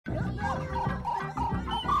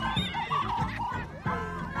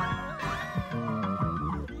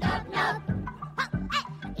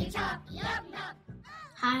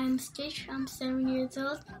I'm Stitch. I'm 7 years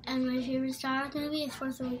old, and my favorite Star Wars movie is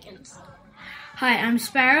Force Awakens. Hi, I'm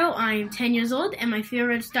Sparrow. I'm 10 years old, and my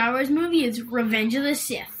favorite Star Wars movie is Revenge of the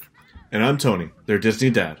Sith. And I'm Tony, their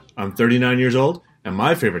Disney dad. I'm 39 years old, and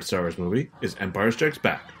my favorite Star Wars movie is Empire Strikes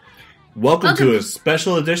Back. Welcome to a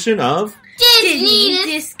special edition of Disney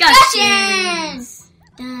Discussions!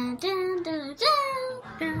 Dun, dun, dun,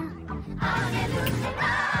 dun,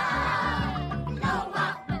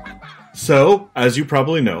 So, as you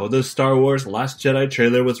probably know, the Star Wars Last Jedi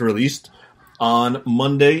trailer was released on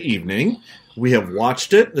Monday evening. We have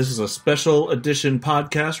watched it. This is a special edition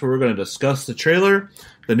podcast where we're going to discuss the trailer,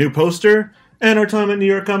 the new poster, and our time at New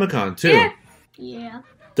York Comic Con, too. Yeah.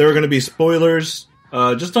 There are going to be spoilers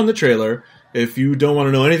just on the trailer. If you don't want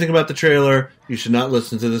to know anything about the trailer, you should not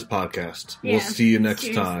listen to this podcast. Yeah, we'll see you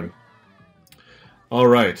next time. All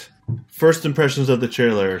right. First impressions of the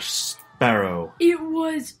trailer, Sparrow. It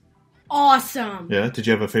was awesome. Yeah? Did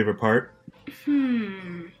you have a favorite part?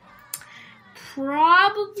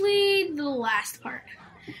 Probably the last part,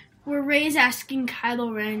 where Rey's asking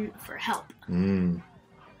Kylo Ren for help.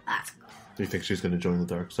 That's cool. Do you think she's going to join the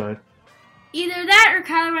dark side? Either that or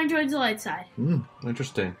Kylo Ren joins the light side.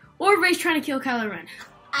 Interesting. Or Rey's trying to kill Kylo Ren.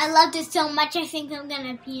 I loved it so much, I think I'm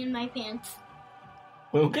gonna pee in my pants.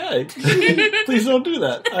 Okay. Please don't do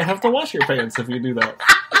that. I have to wash your pants if you do that.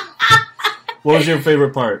 What was your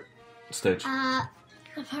favorite part, Stitch? The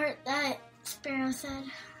part that Sparrow said.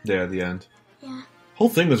 Yeah, the end. Yeah. Whole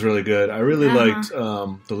thing was really good. I really liked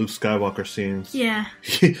the Luke Skywalker scenes. Yeah.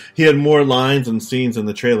 He had more lines and scenes in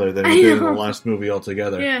the trailer than he did in the last movie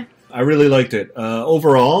altogether. Yeah. I really liked it.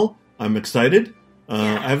 Overall, I'm excited.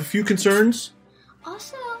 I have a few concerns.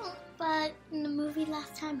 Also, but in the movie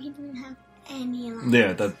last time, he didn't have any lines.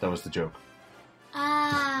 Yeah, that was the joke.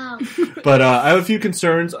 Oh. But I have a few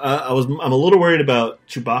concerns. I'm a little worried about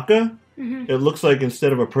Chewbacca. It looks like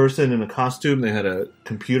instead of a person in a costume, they had a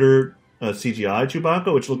computer CGI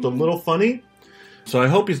Chewbacca, which looked a little funny. So I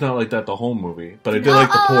hope he's not like that the whole movie. But I did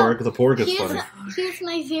like the porg. The porg is funny. Here's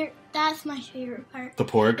my favorite. That's my favorite part. The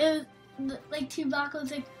porg? It was, like, Chewbacca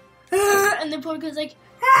was like, and the porg was like,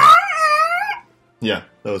 yeah,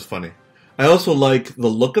 that was funny. I also like the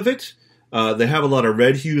look of it. They have a lot of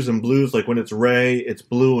red hues and blues. Like when it's Rey, it's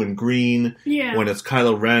blue and green. Yeah. When it's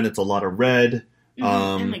Kylo Ren, it's a lot of red.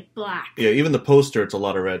 And like black. Yeah, even the poster, it's a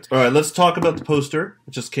lot of red. All right, let's talk about the poster.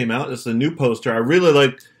 It just came out. It's a new poster. I really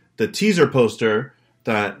like the teaser poster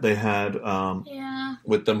that they had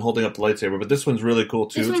with them holding up the lightsaber. But this one's really cool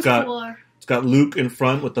too. It's cooler. It's got Luke in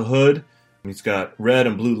front with the hood. He's got red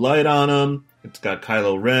and blue light on him. It's got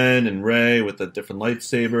Kylo Ren and Rey with the different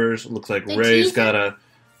lightsabers. It looks like Rey's got a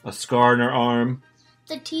scar in her arm.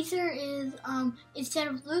 The teaser is, instead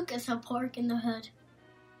of Luke, it's a pork in the hood.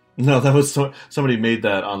 No, that was somebody made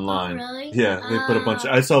that online. Oh, really? Yeah, they put a bunch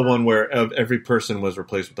of... I saw one where every person was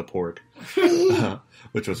replaced with a porg,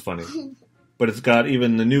 which was funny. But it's got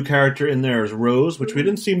even the new character in there is Rose, which we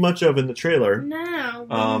didn't see much of in the trailer. No,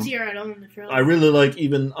 we didn't see her at all in the trailer. I really like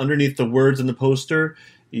even underneath the words in the poster,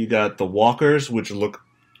 you got the walkers, which look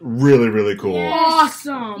really, really cool. Yes.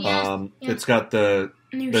 Awesome. It's got the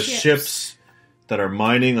ships that are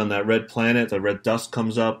mining on that red planet. The red dust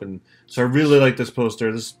comes up, and so I really like this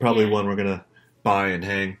poster. This is probably one we're gonna buy and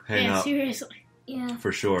hang up. Yeah, seriously. Yeah,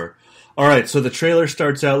 for sure. All right, so the trailer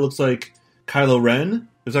starts out. Looks like Kylo Ren.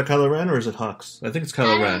 Is that Kylo Ren or is it Hux? I think it's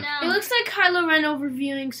Kylo Ren. It looks like Kylo Ren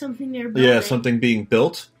overviewing something they're building. Yeah, something being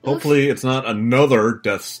built. Hopefully, it's not another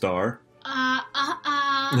Death Star.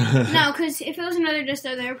 No, because if it was another Death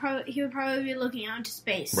Star, he would probably be looking out into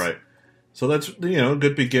space. Right. So that's, a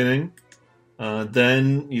good beginning.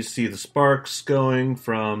 Then you see the sparks going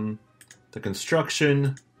from the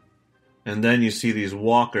construction. And then you see these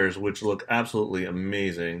walkers, which look absolutely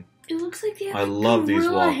amazing. It looks like they have I love these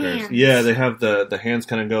walkers. Hands. Yeah, they have the hands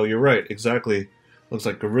kind of go. You're right, exactly. Looks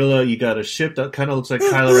like gorilla. You got a ship that kind of looks like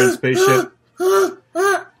Kylo Ren's spaceship.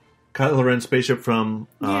 Kylo Ren's spaceship from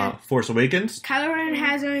Force Awakens. Kylo Ren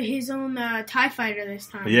has his own TIE fighter this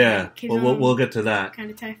time. Yeah, we'll get to that. Kind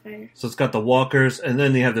of TIE fighter. So it's got the walkers, and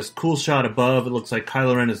then you have this cool shot above. It looks like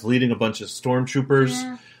Kylo Ren is leading a bunch of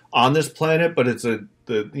stormtroopers on this planet, but it's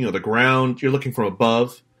the ground. You're looking from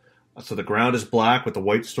above, so the ground is black with the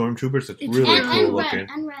white stormtroopers. It's really cool looking.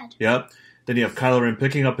 And red. Yep. Then you have Kylo Ren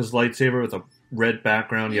picking up his lightsaber with a red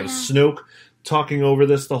background. You have Snoke talking over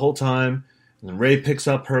this the whole time. And then Rey picks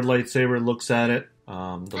up her lightsaber, looks at it. The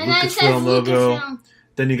Lucasfilm logo. Lucasfilm.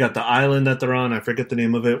 Then you got the island that they're on. I forget the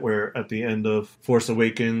name of it, where at the end of Force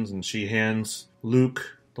Awakens, and she hands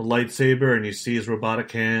Luke the lightsaber, and you see his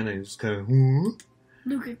robotic hand, and he's just kind of...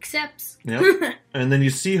 Luke accepts. Yep. And then you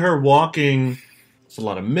see her walking It's a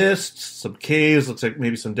lot of mist, some caves, looks like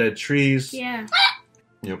maybe some dead trees. Yeah.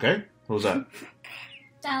 You okay? What was that?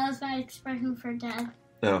 That was my expression for dead.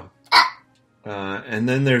 Oh. And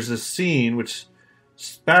then there's this scene which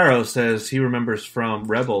Sparrow says he remembers from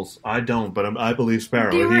Rebels. I don't, but I believe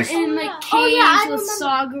Sparrow. They were He's, in like caves with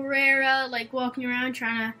Saw Gerrera, like walking around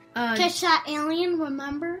trying to catch that alien,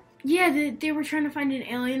 remember? Yeah, they were trying to find an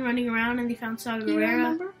alien running around, and they found Saw Do you Gerrera.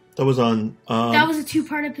 remember? that was on... That was a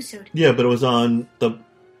 2-part episode. Yeah, but it was on the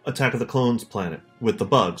Attack of the Clones planet with the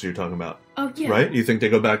bugs you're talking about. Oh, yeah. Right? You think they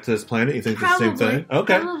go back to this planet? You think Probably. it's the same thing?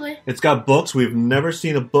 Okay. Probably. It's got books. We've never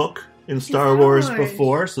seen a book in Star Wars Wars.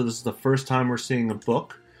 before, so this is the first time we're seeing a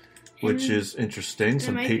book, which And is interesting. It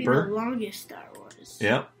Some might paper. be the longest Star Wars.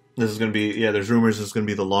 Yep. This is going to be, there's rumors this is going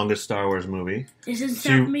to be the longest Star Wars movie. This is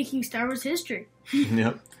So making Star Wars history.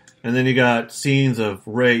 Yep. And then you got scenes of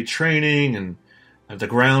Rey training and the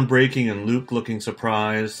ground breaking and Luke looking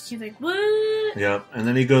surprised. He's like, what? Yep. And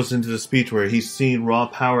then he goes into the speech where he's seen raw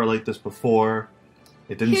power like this before.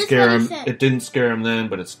 It didn't Here's scare what he him. said. It didn't scare him then,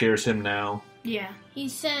 but it scares him now. Yeah. He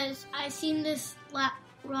says, I've seen this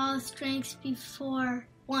raw strength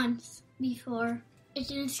once before. It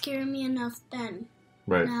didn't scare me enough then.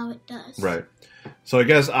 Right. Now it does. Right. So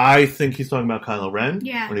I think he's talking about Kylo Ren.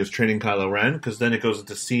 Yeah. When he was training Kylo Ren, because then it goes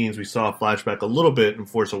into scenes. We saw a flashback a little bit in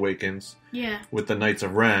Force Awakens Yeah. with the Knights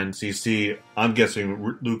of Ren. So you see, I'm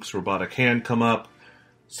guessing Luke's robotic hand come up,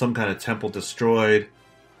 some kind of temple destroyed,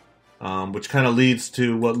 which kind of leads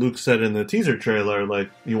to what Luke said in the teaser trailer, like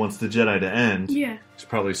he wants the Jedi to end. Yeah. He's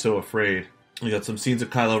probably so afraid. You got some scenes of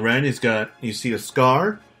Kylo Ren. You see a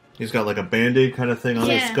scar. He's got like a Band-Aid kind of thing on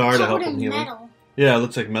his Yeah. scar to help Covered him in heal. metal. Yeah, it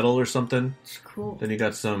looks like metal or something. It's cool. Then you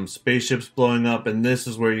got some spaceships blowing up, and this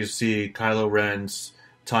is where you see Kylo Ren's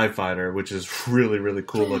TIE Fighter, which is really, really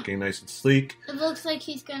cool looking, nice and sleek. It looks like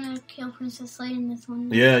he's gonna kill Princess Leia in this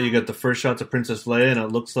one. Yeah, you got the first shots of Princess Leia, and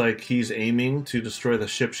it looks like he's aiming to destroy the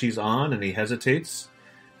ship she's on, and he hesitates.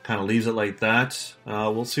 Kind of leaves it like that.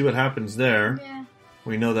 We'll see what happens there. Yeah.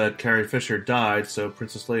 We know that Carrie Fisher died, so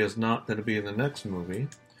Princess Leia is not going to be in the next movie.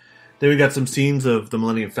 Then we got some scenes of the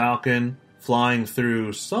Millennium Falcon flying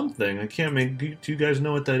through something. Do you guys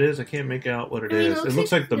know what that is? I can't make out what it is. It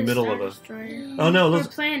looks like the middle of a... Oh no, Or it looks,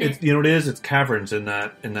 planet. you know what it is? It's caverns in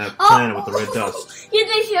that planet with the red dust. You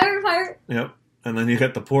think the other part? Yep. And then you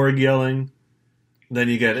got the Porg yelling. Then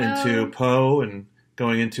you get into Poe and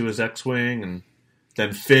going into his X-Wing, and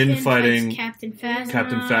then Finn fighting Captain Phasma.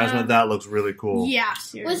 Captain Phasma. That looks really cool. Yeah,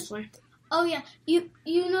 seriously. Oh yeah, you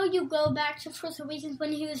go back to Force Awakens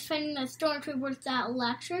when he was fighting that stormtrooper with that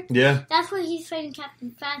electric. Yeah. That's what he's fighting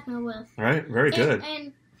Captain Phasma with. All right. Very good.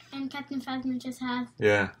 And Captain Phasma just has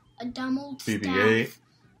Yeah. a dumb old BB-8. staff.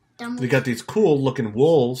 Dumb We got these cool looking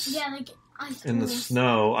wolves yeah, like ice in the wolves.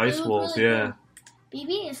 snow. They Ice look wolves. really Yeah. cool.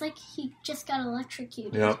 BB, it's like he just got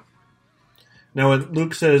electrocuted. Yep. Now, when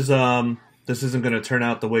Luke says this isn't going to turn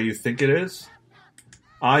out the way you think it is,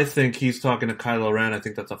 I think he's talking to Kylo Ren. I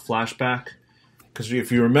think that's a flashback. Because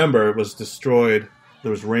if you remember, it was destroyed.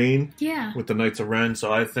 There was rain with the Knights of Ren,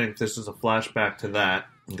 so I think this is a flashback to that.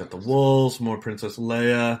 You got the wolves, more Princess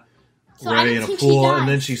Leia, So I Rey in don't a think she pool, dies. and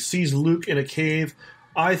then she sees Luke in a cave.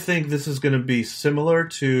 I think this is going to be similar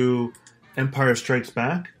to Empire Strikes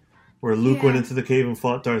Back, where Luke went into the cave and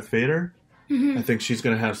fought Darth Vader. Mm-hmm. I think she's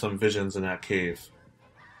going to have some visions in that cave.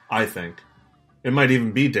 I think. It might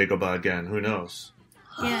even be Dagobah again. Who knows?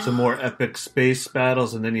 Yeah. Some more epic space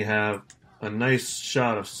battles, and then you have a nice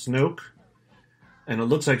shot of Snoke. And it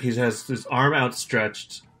looks like he has his arm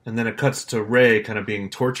outstretched, and then it cuts to Rey kind of being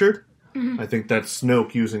tortured. Mm-hmm. I think that's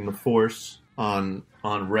Snoke using the Force on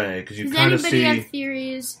Rey, because you Does kind of anybody see... have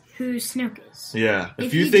theories who Snoke is? Yeah. If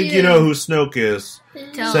If you you think do- you know who Snoke is,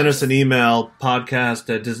 Tell send us. us an email,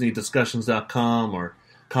 podcast@disneydiscussions.com, or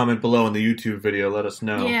comment below in the YouTube video. Let us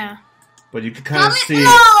know. Yeah. But you can kind of see...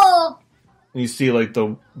 No! You see, like,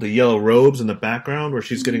 the yellow robes in the background where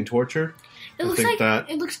she's getting tortured. It I looks think like that...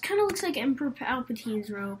 it kind of looks like Emperor Palpatine's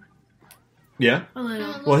robe. Yeah? A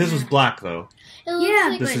little. Well, his was black, though. It looks Yeah,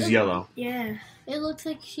 like This is yellow. Yeah. It looks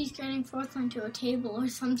like she's getting forced onto a table or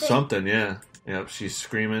something. Something, yeah. Yep, she's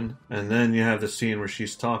screaming. And then you have the scene where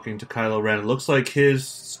she's talking to Kylo Ren. It looks like his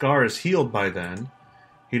scar is healed by then.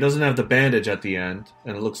 He doesn't have the bandage at the end,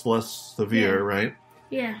 and it looks less severe, Yeah. right?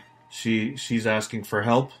 Yeah. She's asking for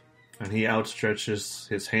help, and he outstretches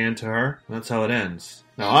his hand to her, and that's how it ends.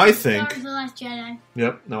 Now, I think... Star Wars The Last Jedi.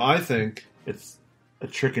 Yep, now I think it's a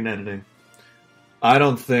trick in editing. I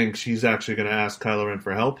don't think she's actually going to ask Kylo Ren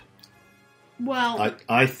for help. Well,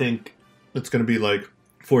 I think it's going to be like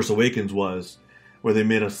Force Awakens was, where they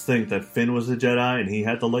made us think that Finn was the Jedi and he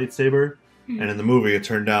had the lightsaber, and in the movie it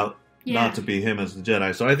turned out not to be him as the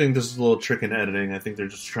Jedi. So I think this is a little trick in editing. I think they're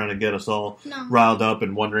just trying to get us all No. riled up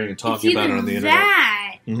and wondering and talking about it on the internet.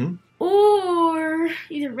 That, Mm-hmm. or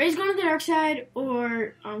either Rey's going to the dark side,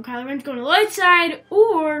 or Kylo Ren's going to the light side,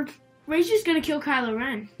 or Rey's just going to kill Kylo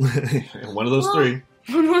Ren. One of those three.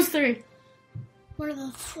 One of those three. One of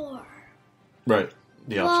the four. Right.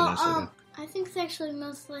 The option I said. I think it's actually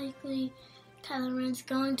most likely Kylo Ren's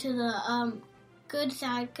going to the good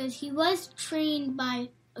side because he was trained by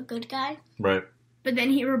a good guy. Right. But then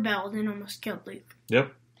he rebelled and almost killed Luke.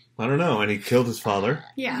 Yep. I don't know. And he killed his father.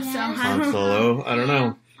 Yeah, Yes. so Han Solo. I don't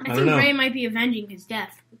know. I think Rey might be avenging his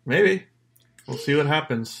death. Maybe. We'll see what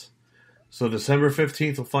happens. So December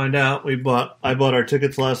 15th, we'll find out. I bought our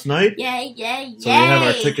tickets last night. Yay, yay, So we have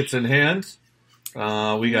our tickets in hand.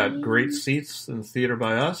 We got great seats in the theater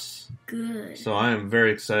by us. Good. So I am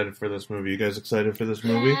very excited for this movie. You guys excited for this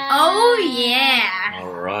movie? Oh, yeah.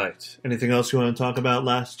 All right. Anything else you want to talk about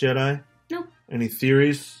Last Jedi? Nope. Any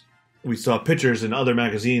theories? We saw pictures in other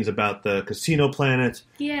magazines about the casino planet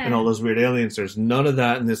Yeah. and all those weird aliens. There's none of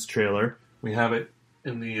that in this trailer. We have it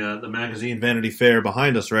in the magazine Vanity Fair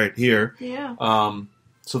behind us right here. Yeah.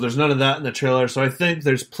 So there's none of that in the trailer. So I think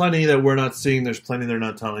there's plenty that we're not seeing. There's plenty they're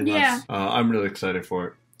not telling us. I'm really excited for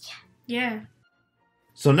it. Yeah.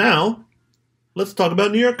 So now, let's talk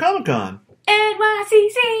about New York Comic Con.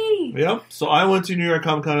 NYCC! Yep. So I went to New York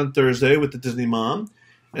Comic Con on Thursday with the Disney mom,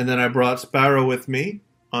 and then I brought Sparrow with me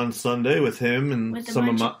on Sunday with him and With a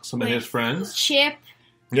some bunch of his friends. Chip.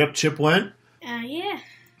 Yep, Chip went, Yeah.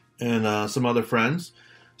 and some other friends.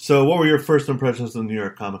 So what were your first impressions of New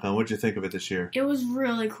York Comic Con? What did you think of it this year? It was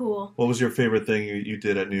really cool. What was your favorite thing you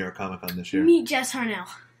did at New York Comic Con this year? Meet Jess Harnell.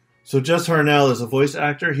 So Jess Harnell is a voice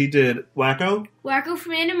actor. He did Wacko. Wacko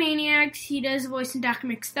from Animaniacs. He does the voice in Dr.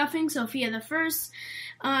 McStuffing, Sophia the First.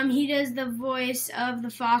 He does the voice of the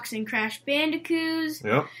fox in Crash Bandicoots.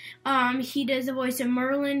 Yep. He does the voice of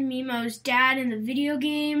Merlin, Memo's dad in the video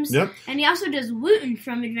games. Yep. And he also does Wooten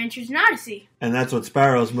from Adventures in Odyssey. And that's what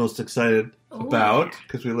Sparrow's most excited Oh, about,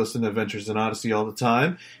 because we listen to Adventures in Odyssey all the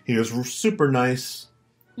time. He was super nice.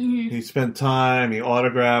 Mm-hmm. He spent time, he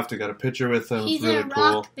autographed, I got a picture with him. He's It was really in a cool.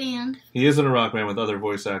 rock band. He is in a rock band with other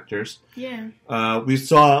voice actors. Yeah. We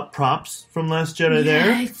saw props from Last Jedi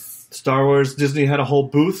there. Yes. Star Wars, Disney had a whole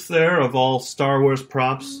booth there of all Star Wars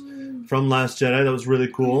props from Last Jedi. That was really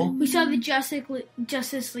cool. We saw the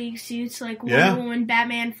Justice League suits, like Yeah. Wonder Woman,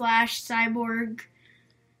 Batman, Flash, Cyborg.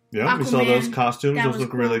 Yeah, we saw Aquaman. those costumes. That Those was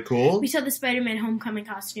look cool. really cool. We saw the Spider-Man Homecoming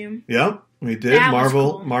costume. Yeah, we did. That was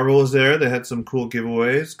Marvel cool. Marvel was there. They had some cool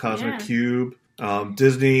giveaways. Cosmic Yeah. Cube.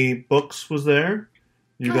 Disney Books was there.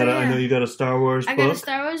 You Oh, got yeah. I know you got a Star Wars I book. got a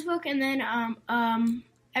Star Wars book, and then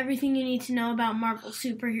Everything You Need to Know About Marvel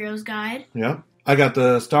Superheroes Guide. Yeah. I got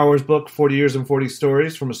the Star Wars book, 40 Years and 40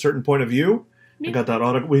 Stories from a Certain Point of View. Yeah. I got that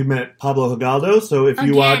autograph. We met Pablo Higaldo, so if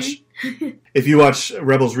you Again. watch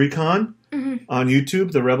Rebels Recon Mhm. on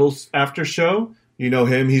YouTube, the Rebels After Show, you know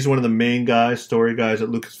him. He's one of the main guys, story guys at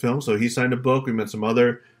Lucasfilm, so he signed a book. We met some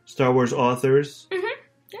other Star Wars authors. Mhm.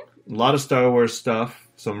 Yeah. A lot of Star Wars stuff.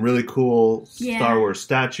 Some really cool Yeah. Star Wars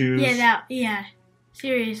statues. Yeah.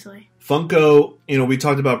 Seriously. Funko, we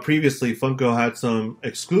talked about previously, Funko had some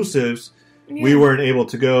exclusives. Yeah. We weren't able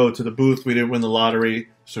to go to the booth. We didn't win the lottery,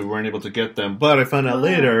 so we weren't able to get them. But I found out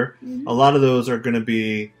later, Mhm. a lot of those are going to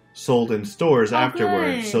be sold in stores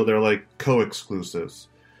afterwards. good. So they're like co-exclusives.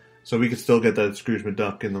 So we could still get that Scrooge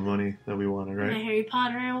McDuck and the money that we wanted, The right? Harry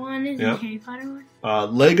Potter one is Yep. the Harry Potter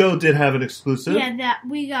one. Lego did have an exclusive. Yeah, that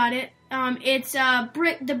we got it. It's the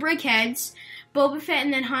Brickheads, Boba Fett,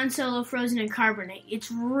 and then Han Solo, Frozen, and Carbonate.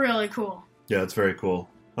 It's really cool. Yeah, it's very cool.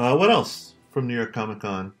 What else from New York Comic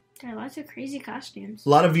Con? There are lots of crazy costumes. A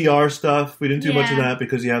lot of VR stuff. We didn't do much of Yeah. that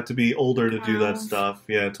because you have to be older to do that 12. stuff.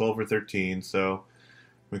 Yeah, 12 or 13, so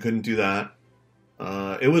we couldn't do that.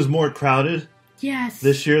 It was more crowded Yes.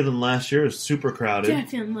 this year than last year. It was super crowded.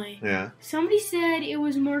 Definitely. Yeah, Somebody said it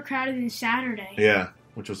was more crowded than Saturday. yeah,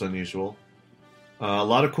 which was unusual. A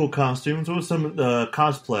lot of cool costumes. What was some of the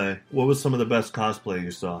cosplay? What was some of the best cosplay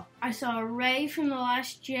you saw? I saw Rey from The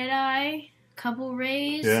Last Jedi, couple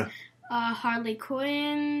Reys, Yeah, Harley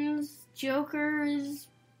Quinn's, Jokers.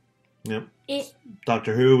 yep. It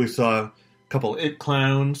Doctor Who. We saw a couple It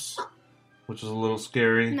clowns, which was a little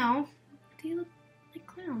scary. no, they look like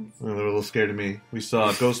clowns. They were a little scared of me. We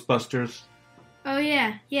saw Ghostbusters. Oh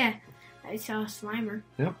yeah. I saw Slimer.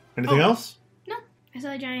 Yep. Anything Oh. else? I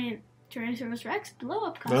saw a giant Tyrannosaurus Rex blow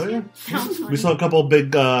up Oh, yeah. costume. That was funny. We saw a couple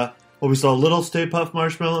big, we saw a little Stay Puft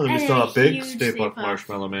Marshmallow, and we And saw a big huge Stay Stay Puft Puft.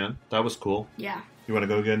 Marshmallow Man. That was cool. Yeah, You want to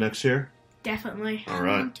go again next year? definitely. All I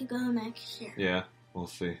right. want to go next year. Yeah, we'll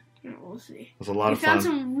see. Yeah, we'll see. It was a lot of fun. We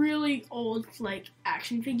fun. found some really old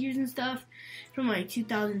action figures and stuff from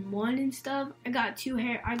 2001 and stuff. I got two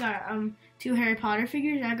Harry Potter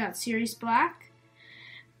figures. I got Sirius Black.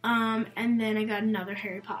 And then I got another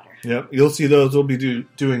Harry Potter. Yep, you'll see those. We'll be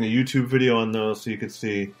doing a YouTube video on those so you can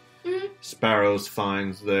see Sparrow's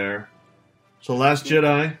finds there. So Last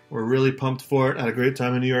Jedi, we're really pumped for it. Had a great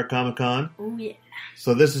time in New York Comic Con. Oh, yeah.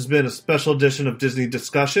 So this has been a special edition of Disney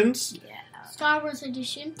Discussions. Yeah. Star Wars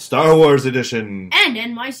edition. Star Wars edition. And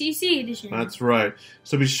NYCC edition. That's right.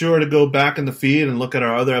 So be sure to go back in the feed and look at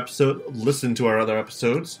our other episode, listen to our other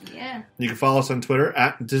episodes. Yeah. You can follow us on Twitter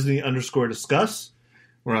at Disney_discuss.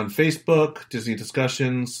 We're on Facebook, Disney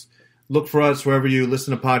Discussions. Look for us wherever you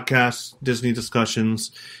listen to podcasts, Disney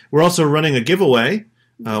Discussions. We're also running a giveaway.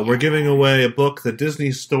 We're giving away a book, The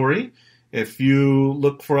Disney Story. If you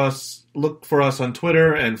look for us on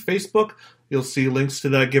Twitter and Facebook, you'll see links to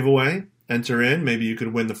that giveaway. Enter in. Maybe you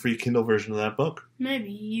could win the free Kindle version of that book.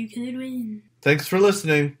 Maybe you could win. Thanks for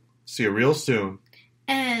listening. See you real soon.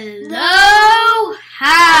 Aloha!